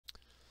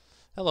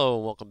Hello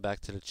and welcome back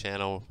to the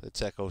channel.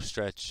 It's Echo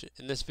Stretch.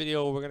 In this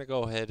video we're going to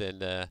go ahead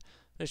and I'm going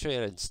to show you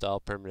how to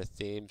install permanent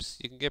themes.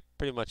 You can get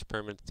pretty much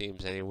permanent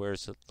themes anywhere.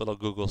 It's a little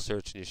Google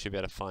search and you should be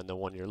able to find the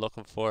one you're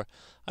looking for.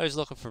 I was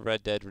looking for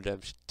Red Dead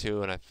Redemption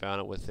 2 and I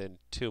found it within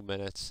 2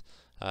 minutes.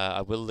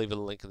 I will leave a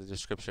link in the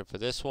description for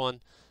this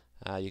one.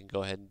 You can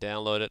go ahead and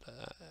download it.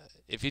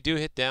 If you do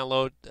hit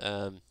download,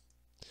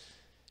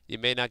 you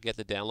may not get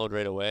the download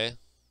right away.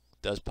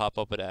 It does pop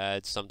up with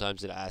ads.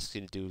 Sometimes it asks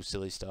you to do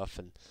silly stuff,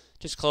 and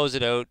just close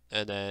it out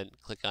and then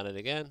click on it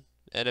again,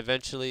 and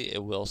eventually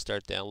it will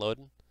start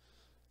downloading.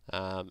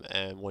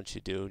 And once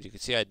you do, you can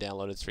see I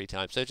downloaded 3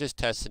 times. So just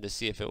testing to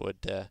see if it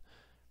would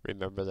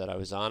remember that I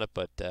was on it.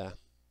 But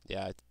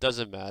yeah, it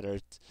doesn't matter.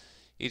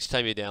 Each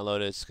time you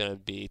download it, it's going to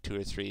be two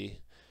or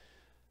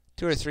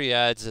three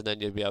ads, and then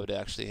you'll be able to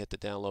actually hit the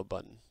download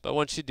button. But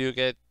once you do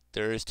get,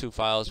 there is 2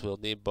 files. We'll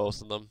need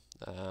both of them.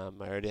 I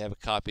already have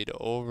it copied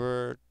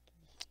over.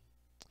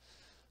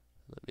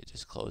 Let me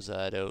just close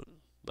that out.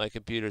 My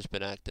computer's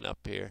been acting up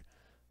here.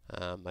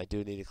 I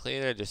do need to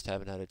clean it. I just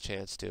haven't had a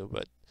chance to.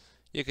 But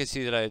you can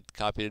see that I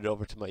copied it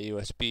over to my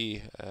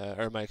USB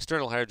or my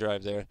external hard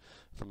drive there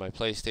from my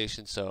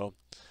PlayStation. So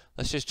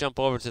let's just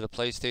jump over to the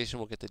PlayStation.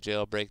 We'll get the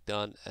jailbreak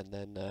done, and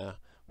then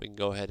we can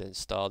go ahead and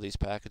install these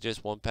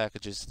packages. One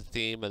package is the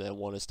theme, and then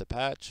one is the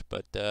patch.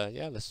 But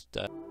yeah, let's.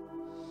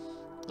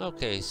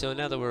 Okay, so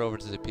now that we're over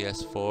to the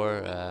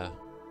PS4.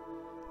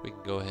 We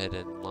can go ahead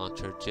and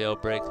launch our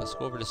jailbreak. Let's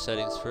go over to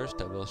settings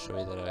first. I will show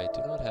you that I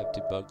do not have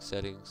debug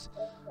settings.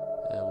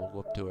 And we'll go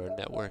up to our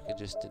network and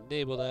just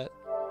enable that.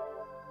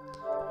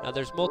 Now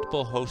there's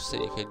multiple hosts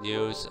that you can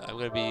use. I'm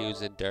going to be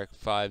using Dark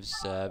 5's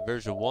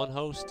version 1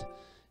 host.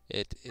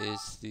 It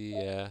is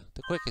the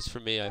quickest for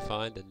me, I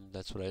find, and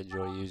that's what I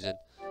enjoy using.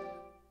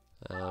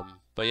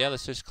 But yeah,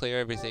 let's just clear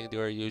everything,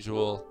 do our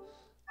usual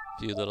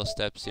few little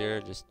steps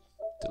here. Just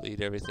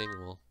delete everything.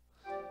 We'll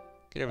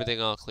get everything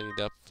all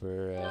cleaned up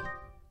for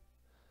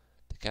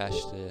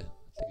cache to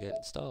get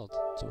installed.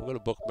 So we'll go to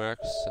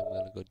Bookmarks. I'm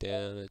going to go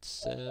down.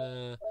 It's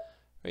right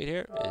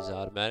here is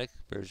automatic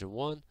version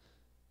 1.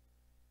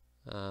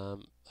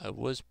 I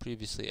was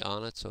previously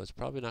on it, so it's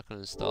probably not going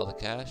to install the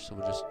cache. So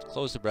we'll just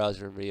close the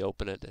browser and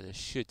reopen it, and it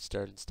should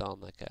start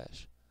installing that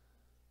cache.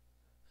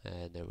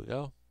 And there we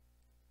go.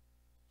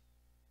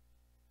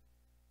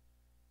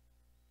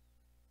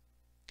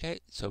 Okay,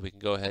 so we can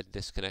go ahead and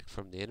disconnect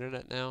from the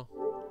internet now.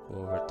 Go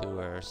over to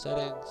our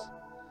settings,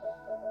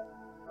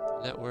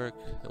 network,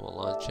 and we'll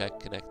uncheck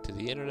connect to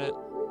the internet.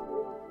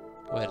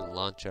 Go ahead and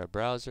launch our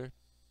browser.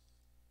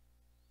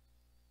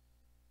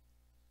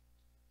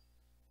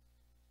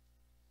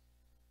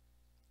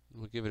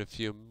 We'll give it a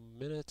few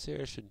minutes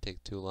here. Shouldn't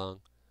take too long.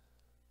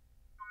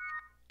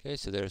 Okay,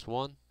 so there's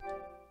one.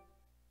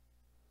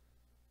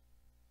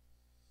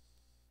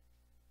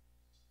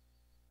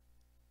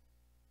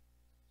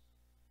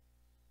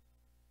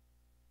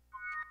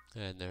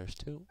 And there's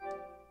 2.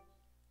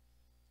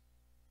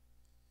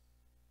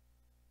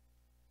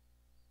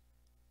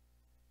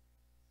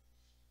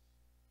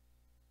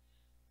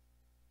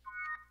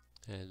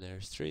 And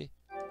there's 3.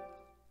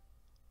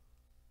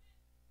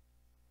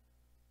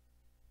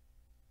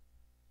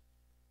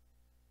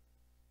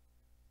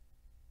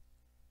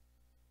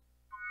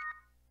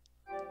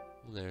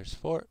 And there's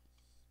 4.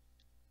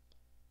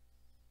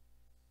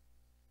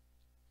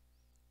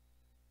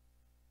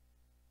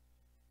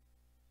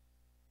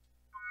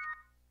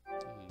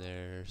 And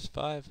there's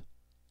 5.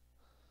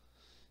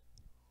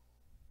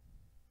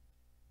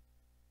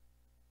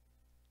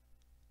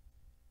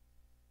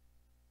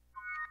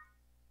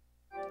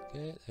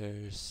 Okay,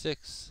 there's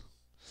 6.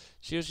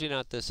 It's usually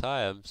not this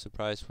high. I'm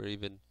surprised we're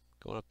even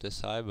going up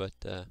this high, but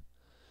give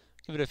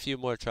it a few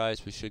more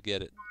tries, we should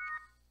get it.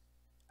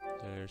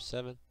 There's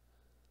 7.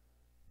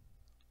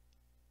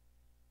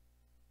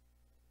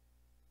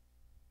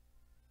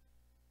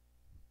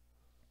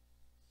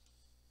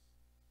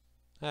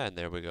 And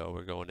there we go.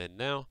 We're going in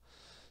now.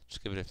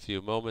 Just give it a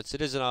few moments.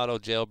 It is an auto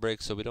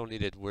jailbreak, so we don't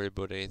need to worry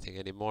about anything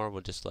anymore.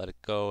 We'll just let it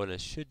go, and it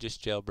should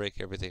just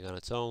jailbreak everything on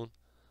its own.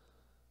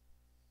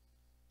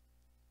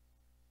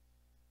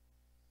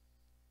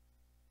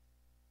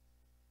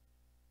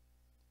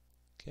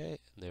 Okay,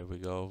 and there we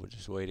go. We're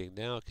just waiting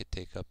now. It could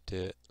take up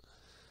to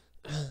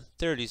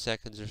 30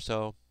 seconds or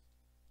so,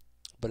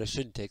 but it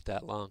shouldn't take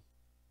that long.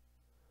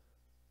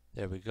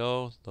 There we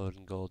go.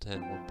 Loading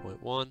GoldHen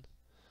 1.1.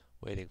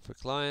 Waiting for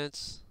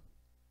clients.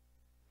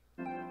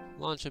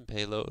 Launch and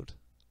payload.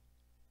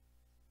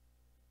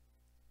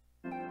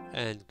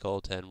 And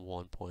GoldHen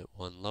 1.1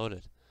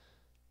 loaded.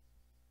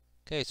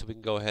 Okay, so we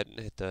can go ahead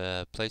and hit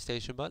the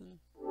PlayStation button.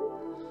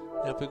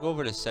 And if we go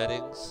over to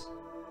settings,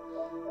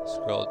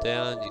 scroll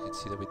down, you can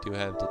see that we do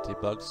have the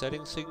debug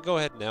settings. So you can go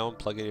ahead now and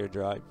plug in your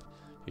drive,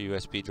 your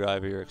USB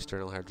drive or your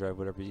external hard drive,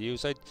 whatever you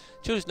use. I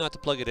choose not to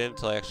plug it in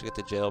until I actually get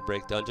the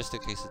jailbreak done, just in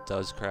case it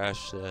does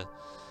crash,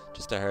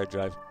 just a hard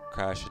drive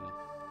crashing.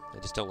 I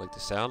just don't like the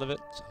sound of it,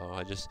 so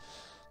I just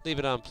leave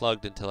it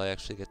unplugged until I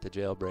actually get the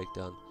jailbreak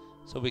done.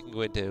 So we can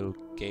go into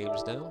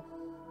games now,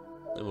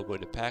 and we'll go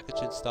into package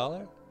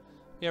installer.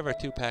 We have our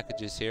 2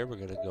 packages here. We're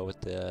going to go with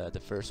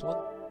the first one.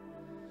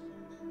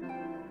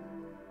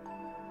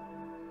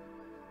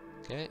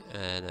 Okay,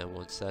 and then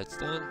once that's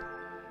done,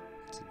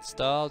 it's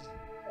installed.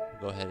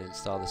 We'll go ahead and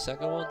install the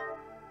second one.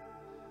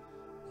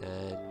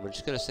 And we're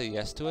just going to say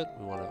yes to it.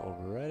 We want to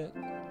override it.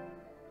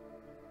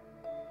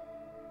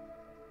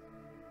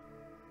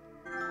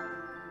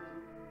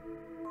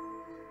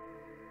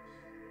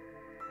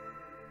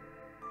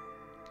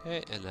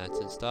 Okay, and that's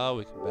installed.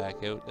 We can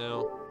back out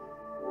now.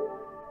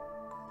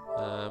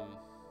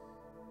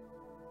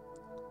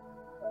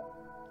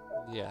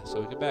 Yeah,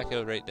 so we can back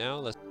out right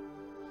now.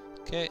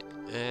 Okay,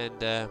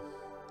 and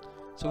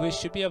so we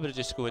should be able to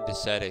just go into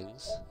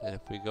settings, and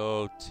if we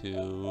go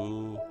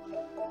to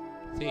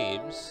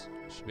themes,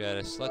 we should be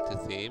able to select a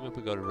theme. If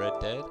we go to Red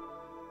Dead,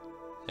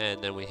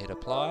 and then we hit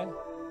apply,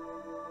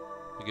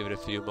 we give it a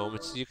few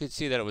moments. You can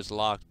see that it was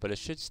locked, but it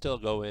should still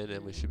go in,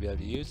 and we should be able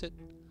to use it.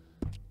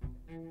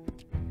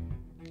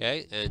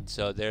 Okay, and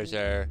so there's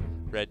our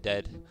Red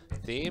Dead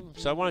theme.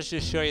 So I want to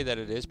just show you that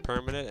it is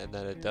permanent and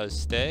that it does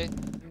stay.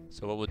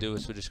 So what we'll do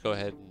is we'll just go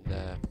ahead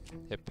and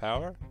hit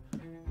power,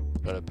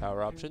 go to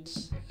power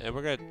options, and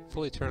we're going to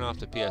fully turn off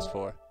the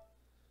PS4.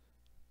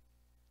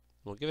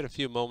 We'll give it a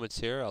few moments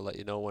here. I'll let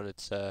you know when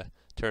it's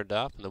turned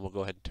off, and then we'll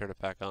go ahead and turn it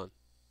back on.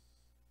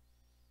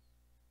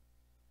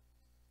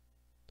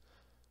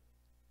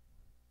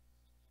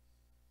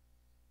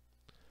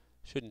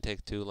 Shouldn't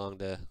take too long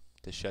to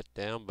shut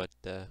down, but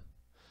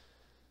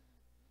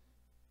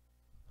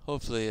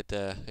hopefully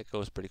it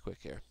goes pretty quick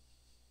here.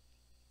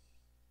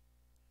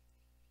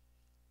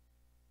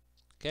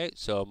 Okay,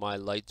 so my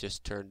light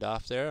just turned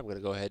off there. I'm going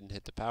to go ahead and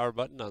hit the power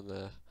button on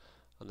the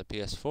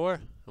PS4,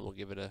 and we'll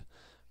give it a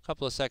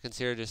couple of seconds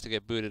here just to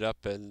get booted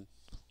up. And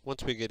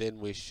once we get in,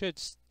 we should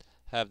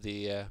have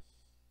the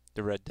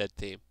Red Dead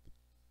theme.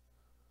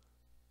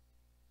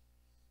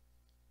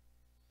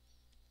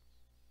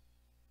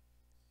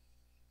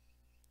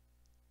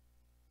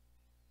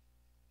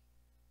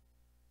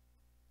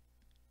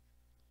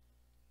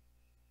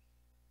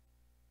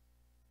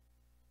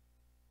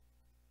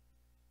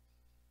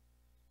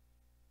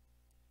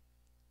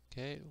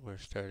 Okay, we're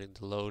starting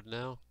to load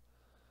now.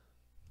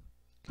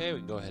 Okay, we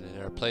can go ahead and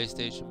hit our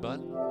PlayStation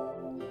button.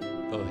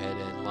 Go ahead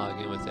and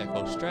log in with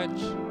Echo Stretch.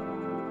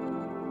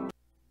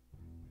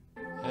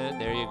 And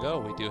there you go.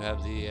 We do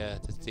have the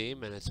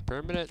theme, and it's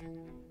permanent.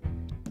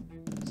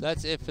 So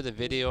that's it for the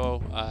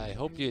video. I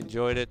hope you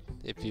enjoyed it.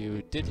 If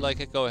you did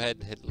like it, go ahead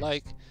and hit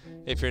like.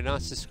 If you're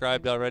not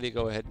subscribed already,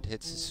 go ahead and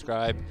hit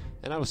subscribe.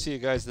 And I will see you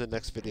guys in the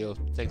next video.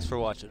 Thanks for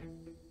watching.